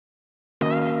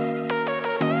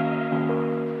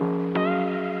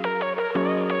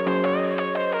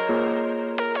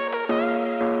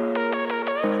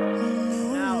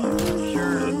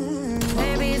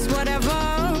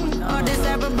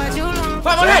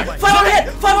head! 5 on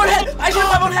head! 5 on head! I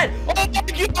shot 5 on head!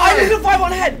 I did a 5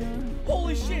 on head!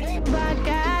 Holy shit!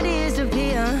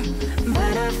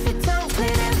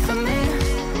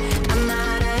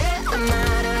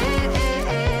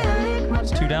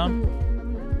 It's 2 down.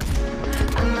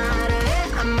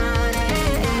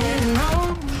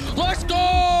 Let's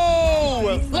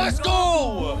go! Let's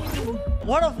go!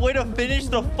 What a way to finish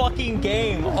the fucking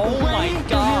game. Oh my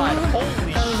god.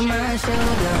 Holy shit.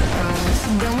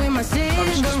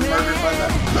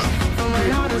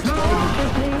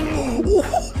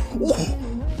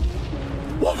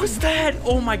 What was that?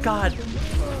 Oh my god.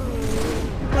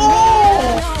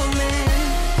 Oh!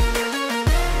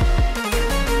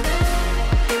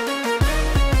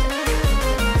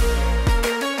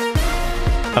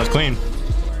 That was clean. A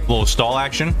little stall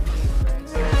action.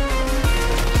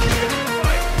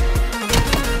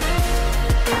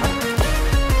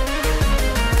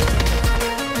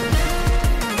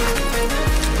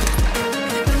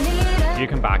 You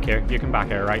can back here. You can back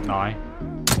here right now.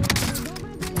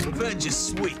 Revenge is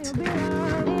sweet.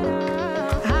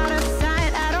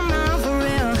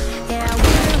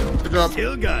 Good job.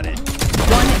 Still got it.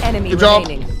 One enemy Good job.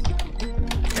 remaining.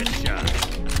 Headshot.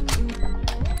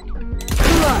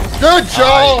 Good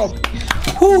job.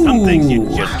 Some things you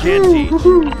just can't teach.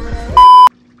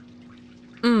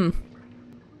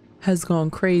 Has gone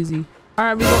crazy. All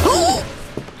right, we go.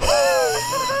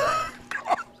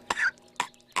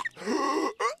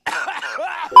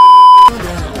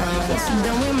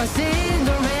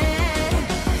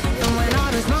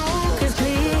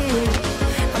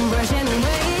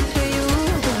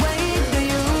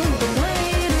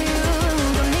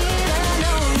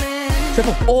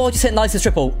 Triple. Oh, just hit nicest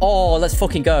triple. Oh, let's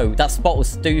fucking go. That spot was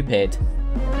stupid.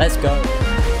 Let's go.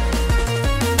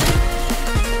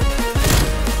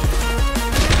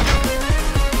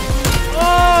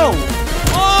 Oh!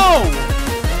 Oh!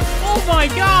 Oh my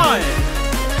god!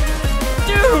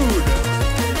 Dude!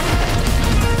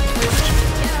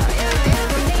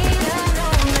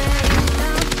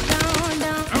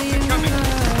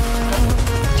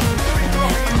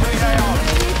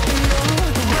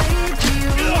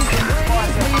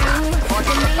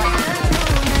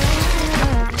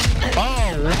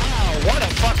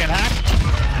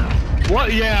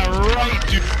 What? Yeah, right,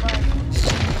 dude.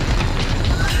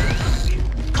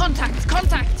 Contact!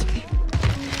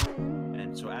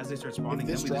 And so as they start spawning, If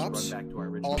this then we drops, just run back to our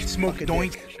original. I'll smoke a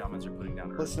Doink. dick. Shamans are putting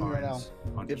down Listen right now.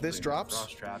 If this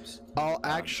drops, I'll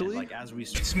actually like as we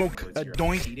smoke a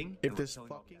doink. eating, If this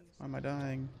fucking... Why am I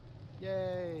dying?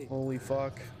 Yay. Holy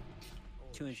fuck.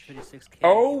 256k.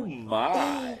 Oh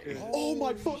my. Oh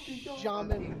my fucking god.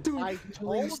 Shaman, Dude, I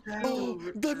told you. oh,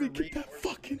 let me get that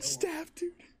fucking staff,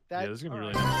 dude. Yeah, this is gonna be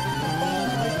really nice. Oh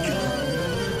my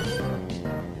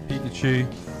god. Pikachu,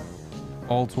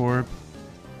 Alt Orb,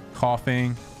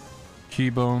 Coughing,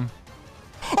 Keyboom.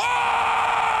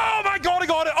 Oh my god, I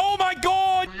got it! Oh my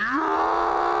god!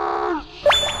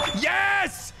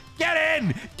 Yes! Get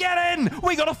in! Get in!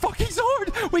 We got a fucking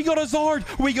Zard! We got a Zard!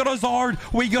 We got a Zard!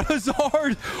 We got a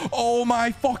Zard! Oh my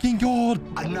fucking god!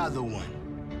 Another one.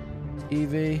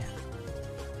 Eevee.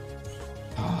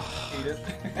 Oh!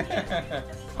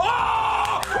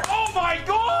 Oh my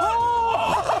god!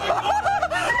 Oh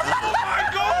my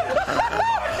god! Oh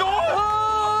my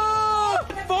god!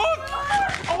 Fuck!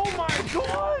 Oh my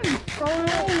god!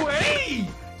 No way!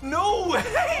 No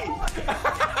way! What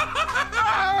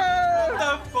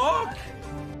the fuck?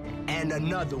 And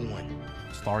another one.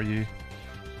 Star you.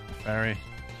 Fairy.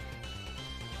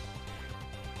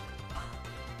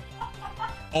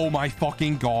 Oh my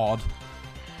fucking god.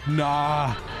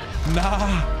 Nah.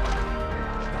 Nah.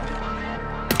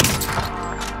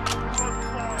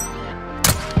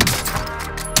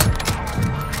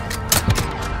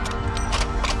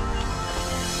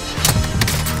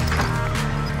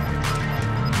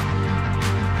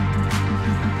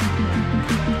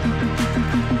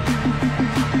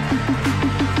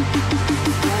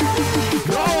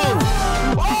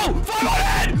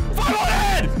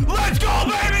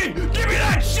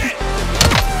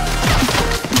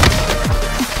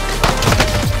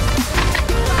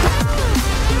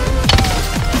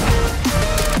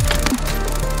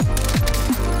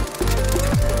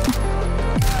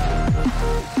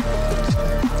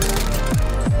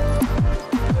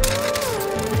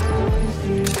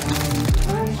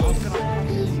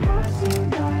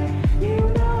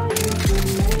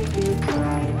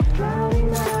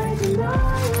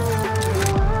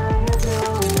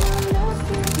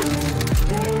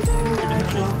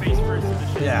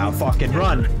 Yeah, fucking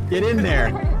run. Get in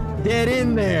there. Get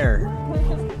in there.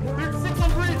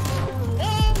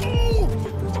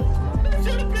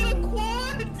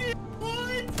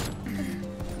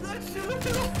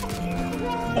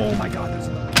 Oh my god, there's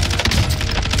another.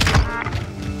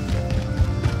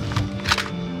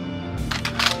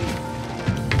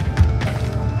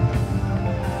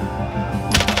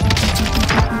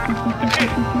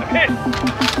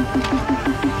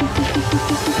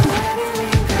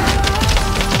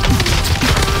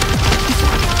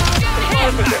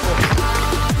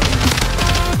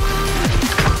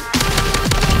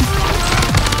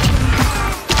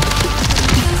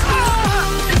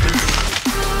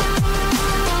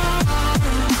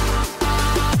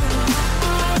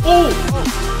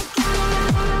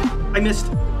 I missed.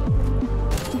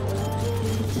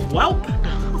 Welp.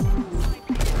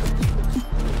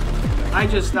 I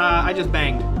just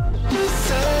banged.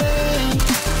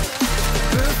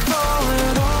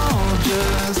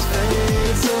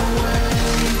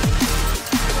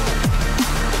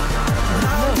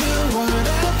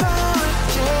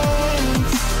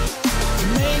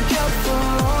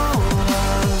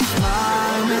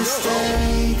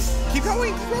 Keep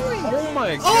going, keep going. Oh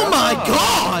my god. Oh my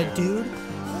god, dude.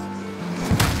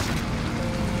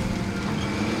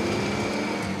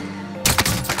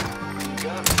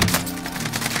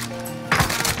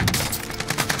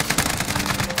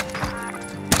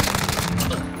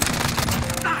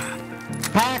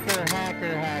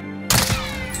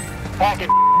 Hacker.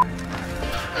 I'm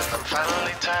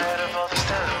finally tired of all the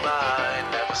standby.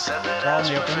 Never said that I was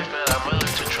perfect, but I'm willing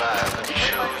to try. Let me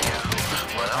show you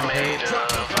what I'm made of.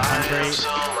 I am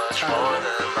so much more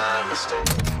than my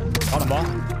mistake. On the ball.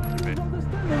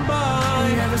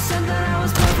 Never said that I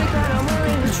was perfect, but I'm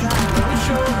willing to try. Let me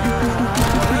show you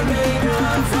what I made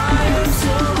of. I am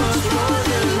so much more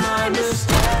than my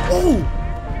mistake.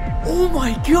 Oh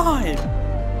my god.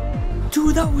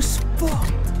 Dude, that was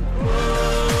fucked.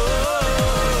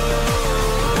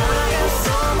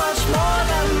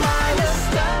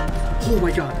 Oh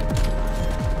my god.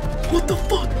 What the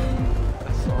fuck?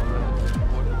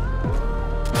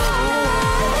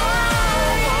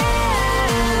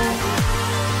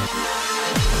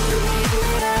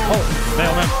 Oh,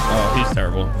 man. Oh, he's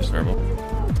terrible. He's terrible.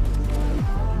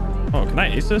 Oh, can I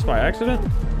ace this by accident?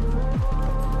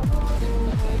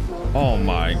 Oh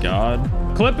my god.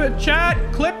 Clip it, chat!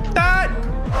 Clip that!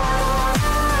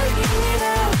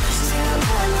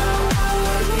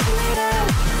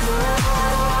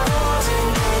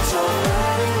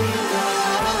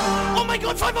 Oh my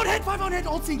god, 5 on head,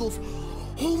 all singles.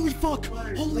 Holy fuck,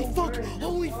 holy fuck,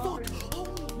 holy fuck.